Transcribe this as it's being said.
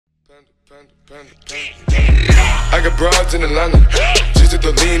I got broads in Atlanta, just at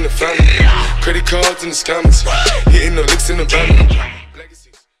the lean, the family, credit cards in the scammers, hitting the licks in the van.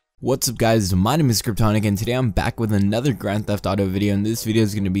 What's up guys, my name is Cunning and today I'm back with another Grand Theft Auto video, and this video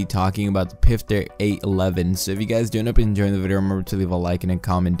is going to be talking about the Pfister 811. So if you guys do end up enjoying the video, remember to leave a like and a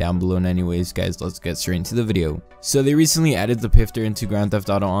comment down below. And anyways guys, let's get straight into the video. So they recently added the Pfister into Grand Theft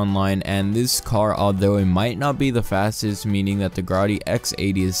Auto Online, and this car, although it might not be the fastest, meaning that the Grotti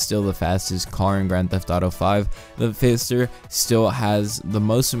X80 is still the fastest car in Grand Theft Auto 5, the Pfister still has the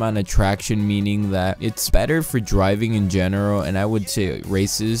most amount of traction, meaning that it's better for driving in general, and I would say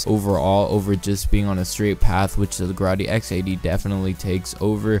races overall over just being on a straight path, which the Grotti X80 definitely takes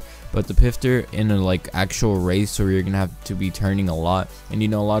over. But the Pfister in a actual race where you're gonna have to be turning a lot and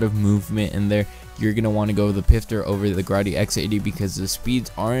a lot of movement in there, you're gonna want to go with the Pfister over the Grotti X80 because the speeds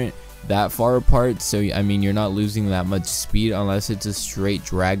aren't that far apart. So I mean, you're not losing that much speed unless it's a straight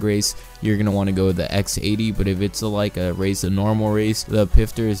drag race. You're gonna want to go with the X80, but if it's a normal race, the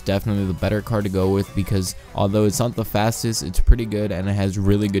Pfister is definitely the better car to go with, because although it's not the fastest, it's pretty good and it has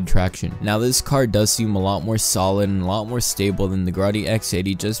really good traction. Now this car does seem a lot more solid and a lot more stable than the Grotti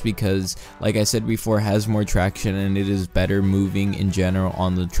X80, just because, like I said before, it has more traction and it is better moving in general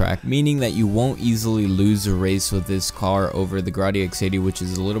on the track, meaning that you won't easily lose a race with this car over the Grotti X80, which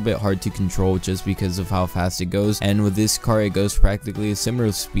is a little bit hard to control just because of how fast it goes. And with this car, it goes practically a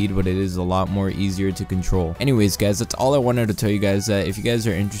similar speed, but it is a lot more easier to control. Anyways guys, that's all I wanted to tell you guys, that if you guys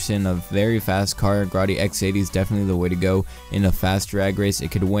are interested in a very fast car, Grotti X80 is definitely the way to go. In a fast drag race,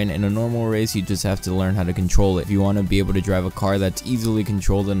 it could win. In a normal race, you just have to learn how to control it. If you want to be able to drive a car that's easily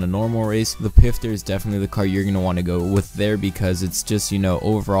controlled in a normal race, the Pfister is definitely the car you're going to want to go with there, because it's just,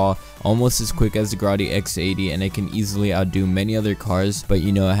 overall almost as quick as the Grotti X80, and it can easily outdo many other cars, but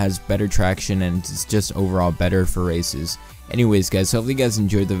it has better traction and it's just overall better for races. Anyways guys, hopefully you guys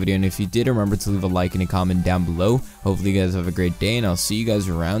enjoyed the video, and if you did, remember to leave a like and a comment down below. Hopefully you guys have a great day, and I'll see you guys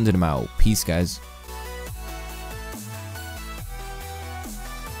around, and I'm out. Peace guys.